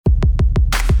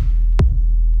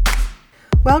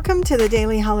Welcome to the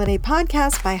Daily Holiday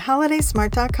Podcast by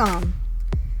HolidaySmart.com.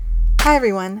 Hi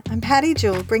everyone, I'm Patty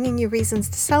Jewell, bringing you reasons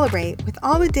to celebrate with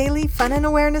all the daily fun and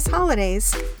awareness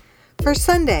holidays for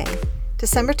Sunday,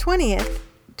 December 20th,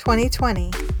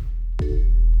 2020.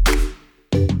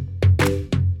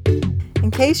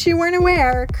 In case you weren't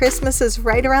aware, Christmas is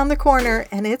right around the corner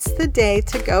and it's the day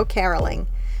to go caroling,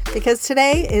 because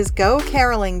today is Go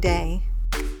Caroling Day.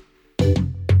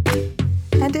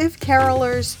 And if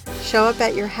carolers show up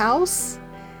at your house,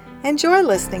 enjoy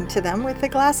listening to them with a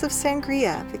glass of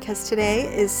sangria, because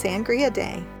today is Sangria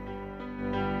Day.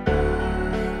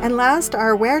 And last, our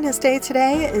Awareness Day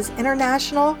today is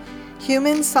International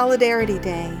Human Solidarity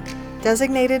Day,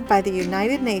 designated by the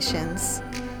United Nations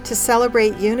to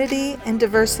celebrate unity and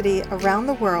diversity around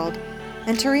the world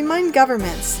and to remind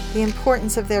governments the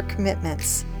importance of their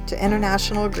commitments to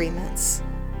international agreements.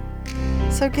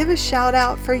 So give a shout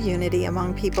out for unity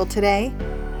among people today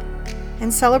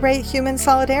and celebrate Human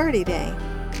Solidarity Day.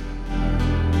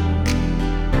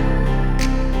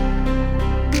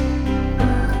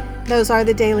 Those are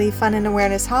the daily fun and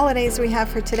awareness holidays we have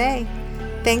for today.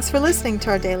 Thanks for listening to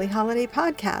our Daily Holiday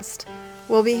Podcast.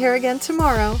 We'll be here again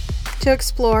tomorrow to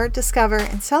explore, discover,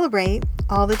 and celebrate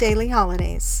all the daily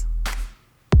holidays.